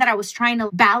menu thing that I was trying to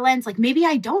balance. Like, maybe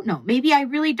I don't know. Maybe I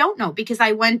really don't know because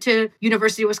I went to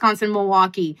University of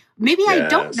Wisconsin-Milwaukee. Maybe I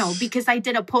don't know because I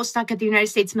did a postdoc at the United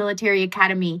States Military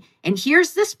Academy. And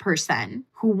here's this person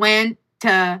who went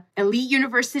to elite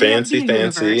university of the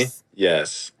universe.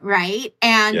 Yes. Right?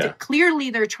 And clearly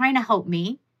they're trying to help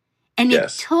me. And it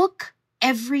took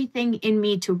everything in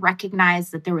me to recognize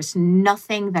that there was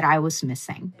nothing that I was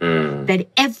missing. That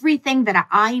everything that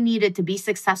I needed to be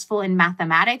successful in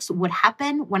mathematics would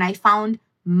happen when I found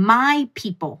my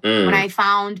people, when I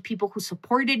found people who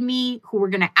supported me, who were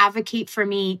going to advocate for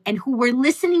me, and who were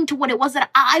listening to what it was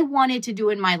that I wanted to do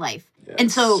in my life. Yes.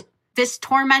 And so this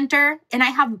tormentor, and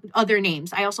I have other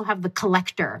names. I also have the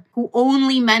collector, who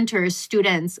only mentors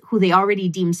students who they already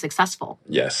deem successful.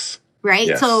 Yes. Right?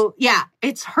 Yes. So,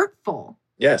 it's hurtful.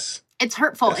 Yes. It's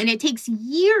hurtful, and it takes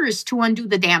years to undo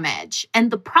the damage.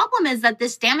 And the problem is that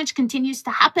this damage continues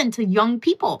to happen to young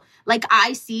people. Like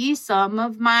I see some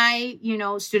of my,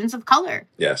 students of color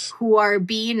who are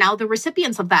being now the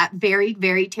recipients of that very,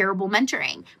 very terrible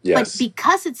mentoring. Yes. But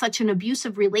because it's such an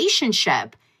abusive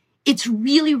relationship, it's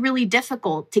really, really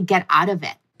difficult to get out of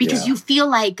it because you feel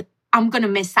like I'm going to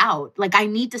miss out. Like I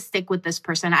need to stick with this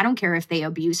person. I don't care if they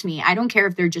abuse me. I don't care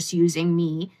if they're just using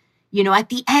me. At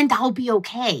the end, I'll be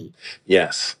okay.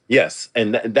 Yes. Yes.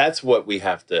 And that's what we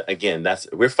have to, again,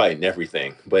 we're fighting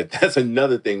everything, but that's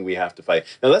another thing we have to fight.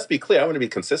 Now, let's be clear. I want to be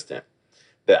consistent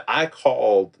that I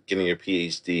called getting your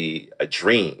PhD a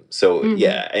dream. So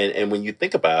and when you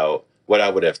think about what I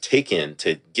would have taken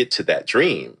to get to that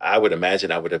dream, I would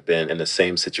imagine I would have been in the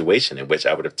same situation in which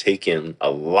I would have taken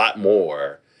a lot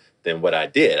more than what I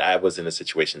did. I was in a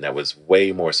situation that was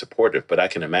way more supportive, but I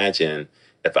can imagine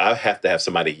if I have to have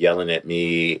somebody yelling at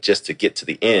me just to get to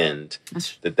the end,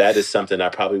 that is something I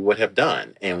probably would have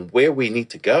done. And where we need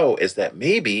to go is that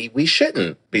maybe we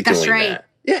shouldn't be doing that.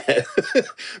 Yeah.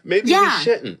 Maybe we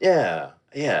shouldn't. Yeah.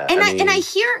 Yeah. And I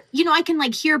hear, I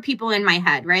can hear people in my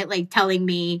head, right? Like telling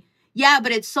me, yeah,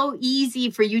 but it's so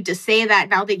easy for you to say that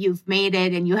now that you've made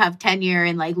it and you have tenure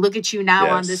and look at you now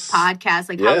on this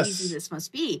podcast, how easy this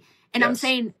must be. And I'm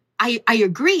saying, I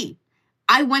agree.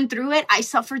 I went through it. I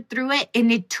suffered through it.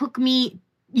 And it took me,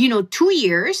 2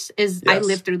 years I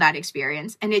lived through that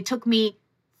experience. And it took me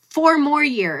 4 more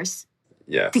years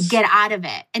to get out of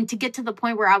it and to get to the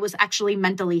point where I was actually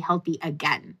mentally healthy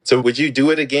again. So would you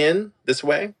do it again this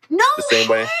way? No, the same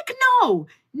way? Heck no.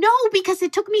 No, because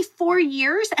it took me 4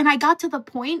 years and I got to the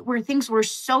point where things were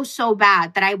so, so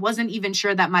bad that I wasn't even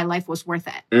sure that my life was worth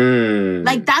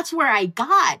it. That's where I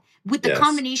got with the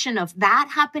combination of that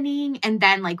happening and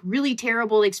then really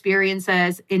terrible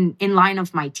experiences in line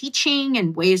of my teaching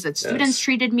and ways that students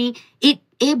treated me.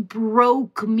 It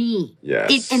broke me.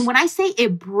 Yes. And when I say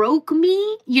it broke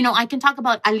me, I can talk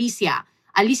about Alicia.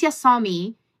 Alicia saw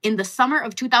me in the summer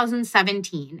of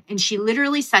 2017. And she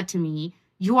literally said to me,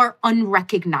 "You are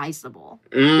unrecognizable."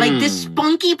 Like this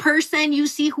spunky person you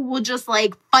see who will just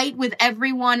like fight with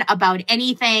everyone about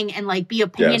anything and like be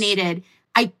opinionated. Yes.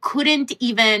 I couldn't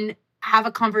even have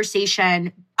a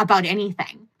conversation about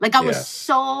anything. Like I was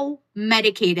so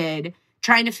medicated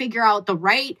trying to figure out the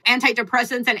right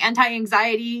antidepressants and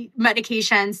anti-anxiety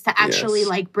medications to actually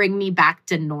like bring me back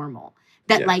to normal.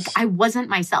 That like I wasn't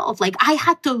myself. Like I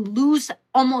had to lose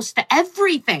almost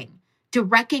everything to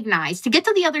recognize, to get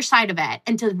to the other side of it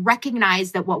and to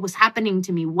recognize that what was happening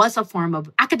to me was a form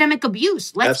of academic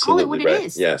abuse. Let's Absolutely call it what it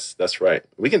is. Yes, that's right.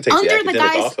 We can take the academic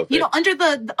off of it. You know, under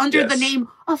the name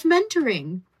of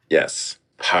mentoring. Yes.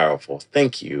 Powerful.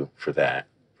 Thank you for that.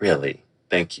 Really.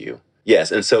 Thank you.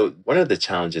 Yes. And so one of the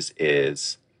challenges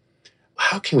is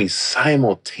how can we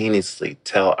simultaneously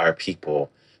tell our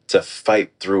people to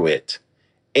fight through it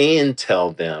and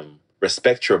tell them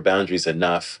respect your boundaries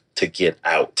enough to get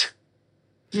out?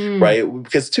 Right?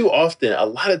 Because too often, a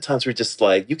lot of times we're just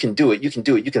like, you can do it, you can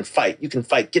do it, you can fight,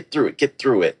 get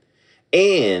through it.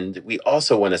 And we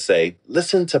also want to say,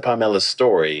 listen to Pamela's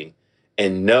story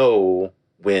and know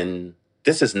when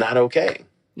this is not okay.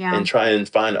 Yeah. And try and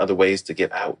find other ways to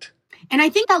get out. And I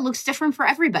think that looks different for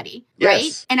everybody, right?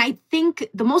 Yes. And I think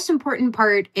the most important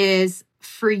part is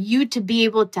for you to be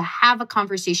able to have a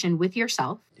conversation with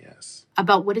yourself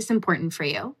about what is important for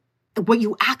you, what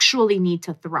you actually need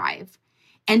to thrive,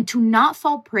 and to not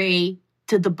fall prey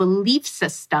to the belief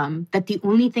system that the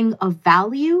only thing of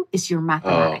value is your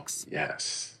mathematics. Oh,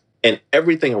 yes. And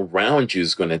everything around you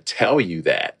is going to tell you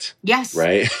that. Yes.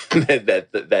 Right?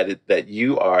 that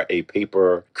you are a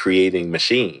paper creating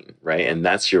machine, right? And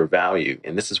that's your value.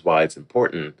 And this is why it's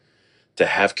important to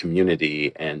have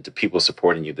community and to people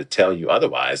supporting you to tell you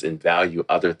otherwise and value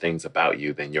other things about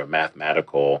you than your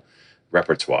mathematical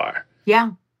repertoire.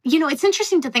 Yeah. You know, it's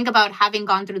interesting to think about having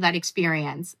gone through that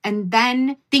experience and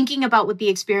then thinking about what the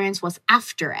experience was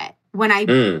after it. When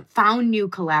I found new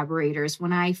collaborators,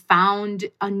 when I found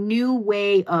a new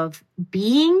way of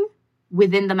being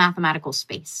within the mathematical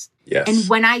space. Yes. And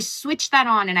when I switched that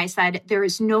on and I said, there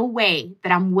is no way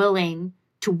that I'm willing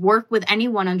to work with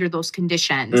anyone under those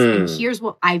conditions. And here's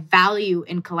what I value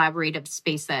in collaborative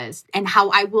spaces and how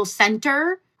I will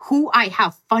center who I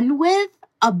have fun with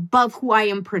above who I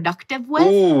am productive with.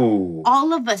 Ooh.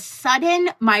 All of a sudden,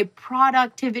 my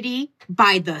productivity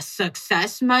by the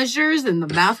success measures in the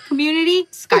math community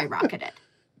skyrocketed.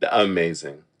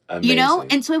 Amazing. You know?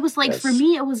 And so it was like, for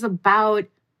me, it was about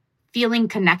feeling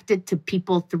connected to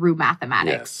people through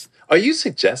mathematics. Yes. Are you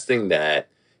suggesting that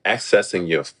accessing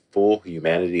your full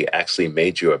humanity actually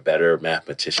made you a better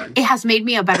mathematician? It has made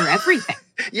me a better everything.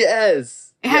 Yes.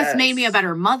 It has made me a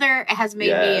better mother. It has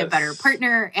made me a better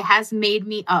partner. It has made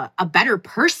me a better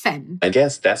person. I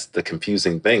guess that's the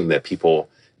confusing thing that people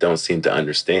don't seem to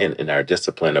understand in our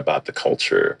discipline about the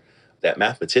culture. That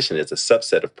mathematician is a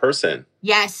subset of person.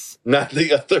 Yes. Not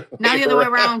the other way Not the other way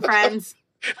around, friends.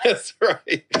 That's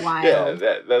right. Wow.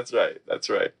 Yeah, that's right. That's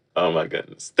right. Oh, my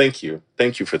goodness. Thank you.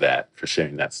 Thank you for that, for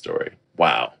sharing that story.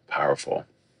 Wow. Powerful.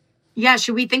 Yeah.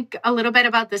 Should we think a little bit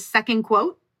about the second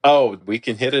quote? Oh, we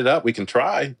can hit it up. We can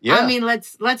try. Yeah. I mean,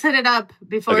 let's hit it up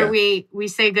before we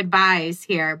say goodbyes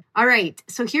here. All right.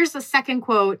 So here's the second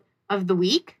quote of the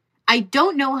week. I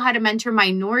don't know how to mentor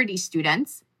minority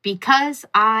students because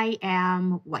I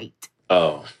am white.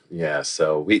 Oh, yeah.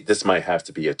 So this might have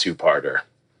to be a two-parter.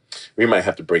 We might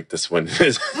have to break this one.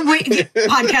 Wait,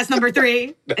 podcast number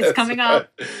 3 is coming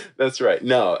up. That's right.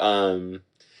 No,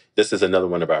 this is another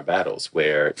one of our battles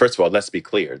where, first of all, let's be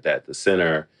clear that the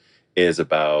center is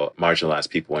about marginalized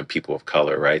people and people of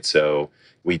color, right? So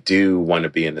we do want to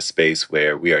be in a space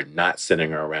where we are not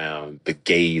sitting around the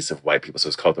gaze of white people. So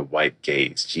it's called the white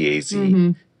gaze,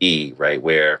 G-A-Z-E, right?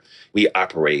 Where we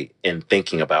operate in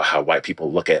thinking about how white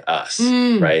people look at us,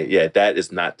 right? Yeah, that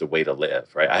is not the way to live,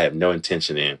 right? I have no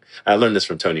intention in, I learned this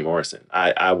from Toni Morrison.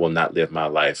 I will not live my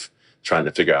life trying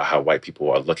to figure out how white people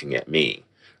are looking at me,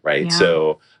 right? Yeah.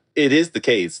 So it is the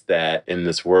case that in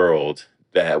this world,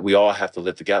 that we all have to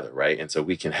live together, right? And so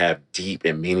we can have deep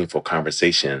and meaningful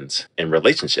conversations and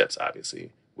relationships,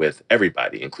 obviously, with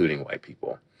everybody, including white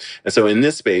people. And so in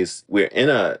this space, we're in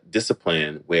a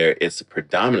discipline where it's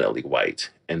predominantly white.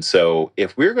 And so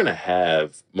if we're going to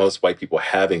have most white people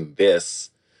having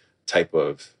this type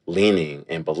of leaning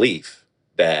and belief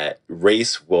that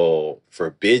race will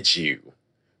forbid you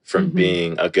from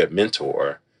being a good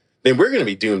mentor, then we're going to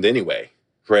be doomed anyway.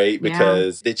 Right?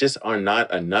 Because there just are not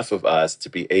enough of us to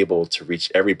be able to reach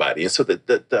everybody. And so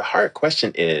the hard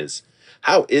question is,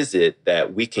 How is it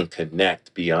that we can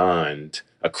connect beyond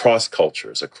across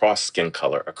cultures, across skin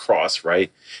color, across,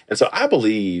 right? And so I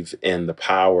believe in the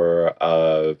power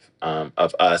of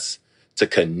us to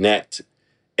connect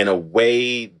in a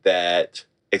way that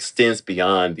extends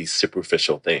beyond these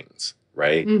superficial things,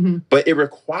 right? Mm-hmm. But it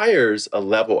requires a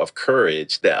level of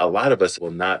courage that a lot of us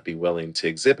will not be willing to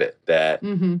exhibit. That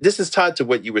this is tied to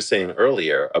what you were saying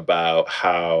earlier about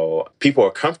how people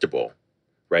are comfortable,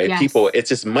 right? Yes. People, it's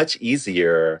just much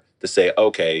easier to say,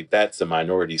 okay, that's a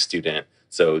minority student,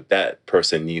 so that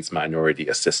person needs minority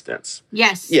assistance.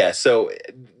 Yes. Yeah, so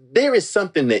there is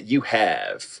something that you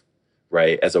have,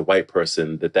 right, as a white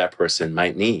person that person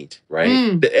might need, right?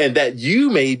 And that you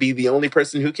may be the only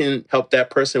person who can help that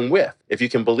person with, if you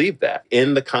can believe that,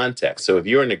 in the context. So if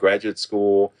you're in a graduate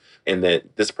school and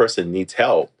that this person needs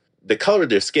help, the color of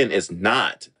their skin is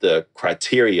not the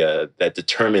criteria that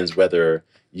determines whether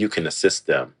you can assist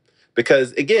them.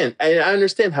 Because again, I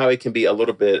understand how it can be a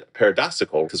little bit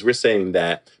paradoxical, because we're saying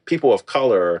that people of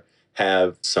color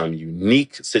have some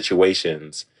unique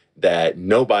situations that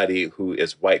nobody who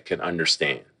is white can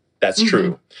understand. That's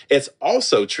true. It's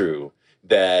also true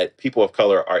that people of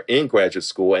color are in graduate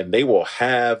school and they will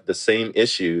have the same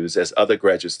issues as other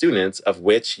graduate students, of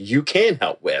which you can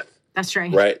help with. That's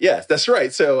right. Right? Yes, that's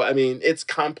right. So, I mean, it's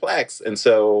complex. And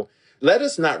so let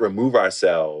us not remove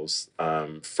ourselves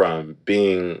from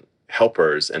being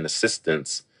helpers and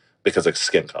assistants because of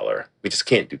skin color. We just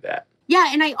can't do that. Yeah.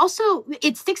 And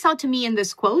it sticks out to me in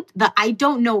this quote that I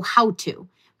don't know how to,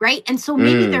 right? And so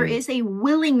maybe there is a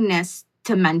willingness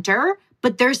to mentor,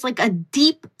 but there's like a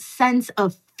deep sense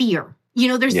of fear. You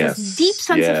know, there's this deep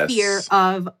sense of fear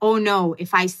of, oh no,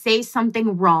 if I say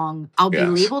something wrong, I'll be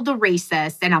labeled a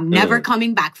racist and I'm never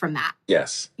coming back from that.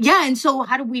 Yes. Yeah. And so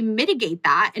how do we mitigate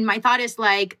that? And my thought is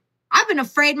like, I've been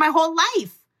afraid my whole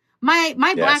life. My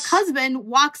Black husband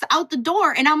walks out the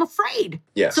door and I'm afraid.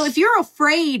 Yes. So if you're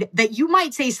afraid that you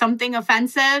might say something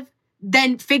offensive,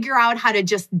 then figure out how to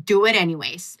just do it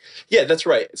anyways. Yeah, that's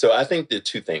right. So I think there are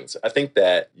two things. I think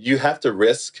that you have to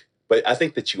risk, but I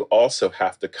think that you also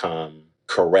have to come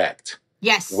correct.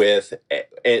 Yes.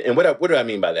 And what do I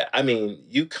mean by that? I mean,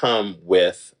 you come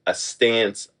with a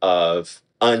stance of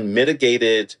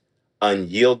unmitigated,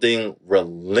 unyielding,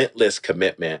 relentless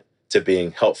commitment to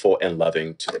being helpful and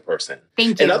loving to the person.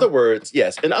 Thank you. In other words,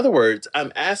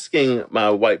 I'm asking my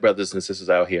white brothers and sisters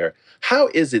out here, how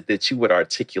is it that you would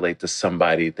articulate to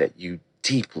somebody that you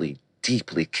deeply,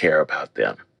 deeply care about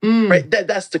them? Right?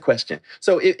 That's the question.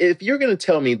 So if you're going to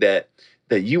tell me that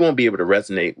you won't be able to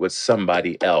resonate with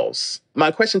somebody else, my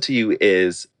question to you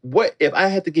is, what if I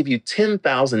had to give you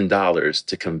 $10,000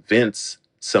 to convince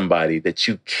somebody that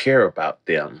you care about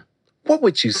them? What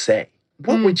would you say?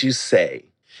 What would you say?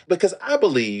 Because I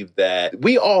believe that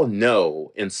we all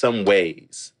know in some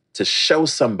ways to show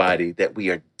somebody that we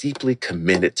are deeply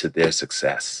committed to their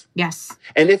success. Yes.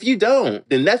 And if you don't,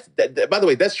 then by the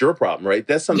way, that's your problem, right?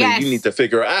 That's something you need to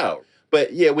figure out.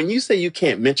 But yeah, when you say you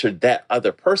can't mentor that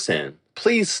other person,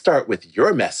 please start with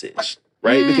your message,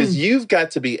 right? Because you've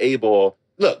got to be able,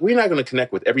 look, we're not going to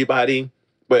connect with everybody,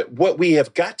 but what we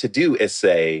have got to do is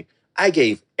say, I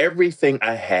gave everything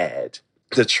I had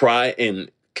to try and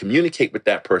communicate with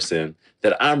that person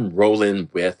that I'm rolling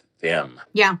with them.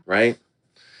 Yeah. Right?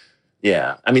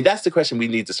 Yeah. I mean, that's the question we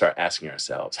need to start asking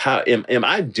ourselves. How am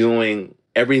I doing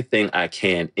everything I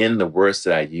can in the words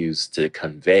that I use to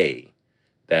convey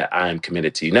that I'm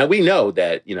committed to you? Now, we know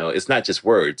that, it's not just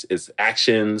words, it's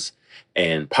actions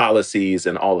and policies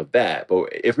and all of that. But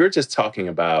if we're just talking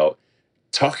about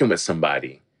talking with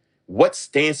somebody, what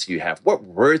stance do you have? What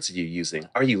words are you using?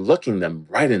 Are you looking them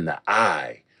right in the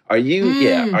eye? Are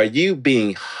you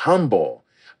being humble?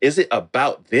 Is it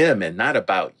about them and not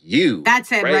about you?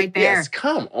 That's it right there. Yes,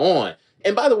 come on.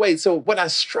 And by the way, so what I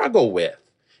struggle with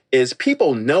is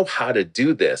people know how to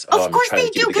do this. Of course they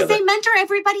do, because they mentor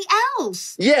everybody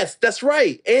else. Yes, that's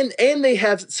right. And they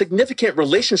have significant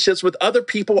relationships with other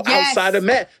people outside of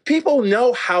math. People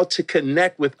know how to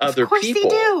connect with other people. Of course they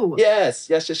do.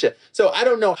 Yes. So I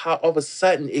don't know how all of a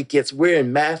sudden it gets, we're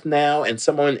in math now and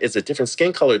someone is a different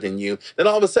skin color than you, then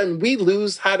all of a sudden we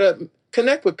lose how to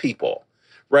connect with people.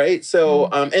 Right. So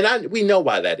we know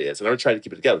why that is. And I'm trying to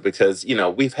keep it together because,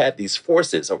 we've had these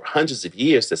forces over hundreds of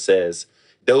years that says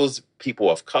those people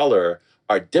of color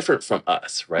are different from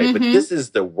us. Right. But this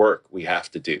is the work we have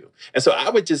to do. And so I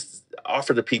would just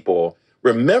offer to people,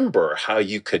 remember how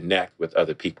you connect with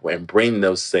other people and bring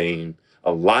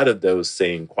a lot of those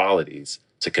same qualities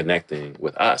to connecting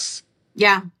with us.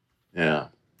 Yeah. Yeah.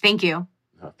 Thank you.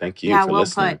 Oh, thank you for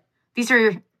listening. Put. These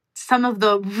are some of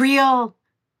the real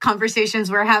conversations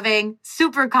we're having.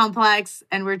 Super complex,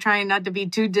 and we're trying not to be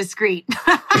too discreet.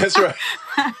 That's right.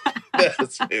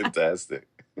 That's fantastic.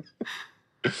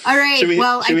 All right.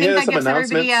 I think that gives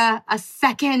everybody a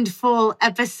second full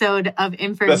episode of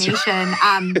information.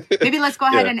 Right. Maybe let's go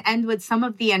ahead and end with some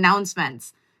of the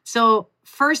announcements. So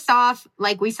first off,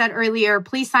 like we said earlier,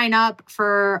 please sign up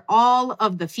for all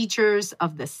of the features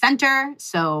of the center.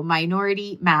 So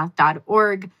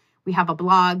minoritymath.org. We have a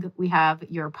blog. We have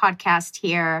your podcast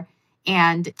here.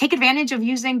 And take advantage of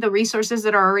using the resources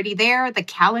that are already there. The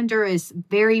calendar is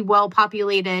very well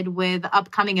populated with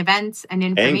upcoming events and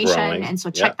information. And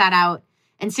so check that out.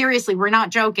 And seriously, we're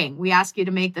not joking. We ask you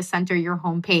to make the center your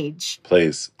homepage.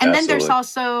 Please. And then there's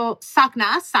also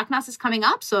SACNAS. SACNAS is coming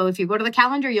up. So if you go to the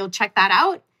calendar, you'll check that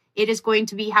out. It is going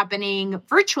to be happening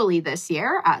virtually this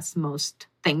year, as most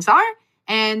things are.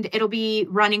 And it'll be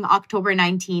running October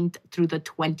 19th through the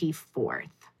 24th.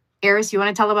 Aris, you want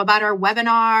to tell them about our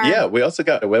webinar? Yeah, we also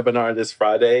got a webinar this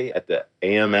Friday at the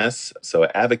AMS. So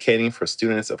advocating for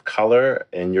students of color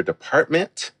in your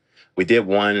department. We did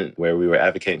one where we were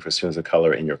advocating for students of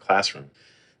color in your classroom.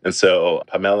 And so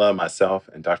Pamela, myself,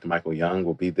 and Dr. Michael Young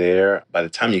will be there. By the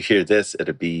time you hear this,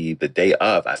 it'll be the day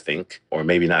of, I think, or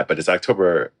maybe not, but it's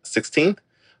October 16th.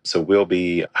 So we'll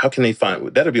be, how can they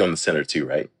find, that'll be on the center too,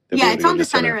 right? Yeah, it's on the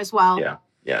center as well.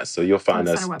 Yeah, so you'll find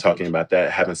us talking about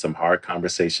that, having some hard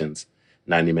conversations,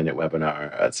 90-minute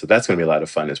webinar. So that's going to be a lot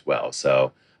of fun as well.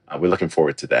 So we're looking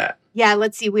forward to that. Yeah,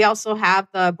 let's see. We also have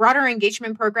the broader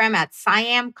engagement program at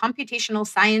SciAm, Computational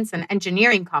Science and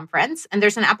Engineering Conference. And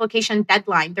there's an application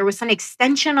deadline. There was an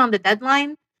extension on the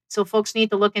deadline. So folks need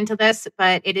to look into this,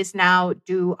 but it is now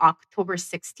due October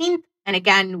 16th. And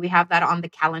again, we have that on the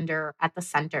calendar at the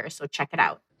center. So check it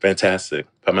out. Fantastic.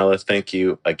 Pamela, thank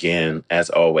you again, as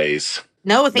always.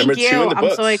 No, thank you.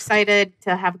 I'm so excited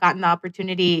to have gotten the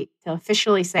opportunity to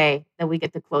officially say that we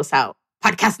get to close out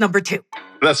podcast number 2.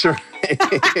 That's right.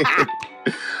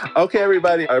 Okay,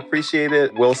 everybody. I appreciate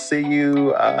it. We'll see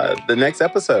you the next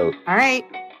episode. All right.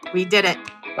 We did it.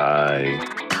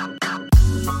 Bye.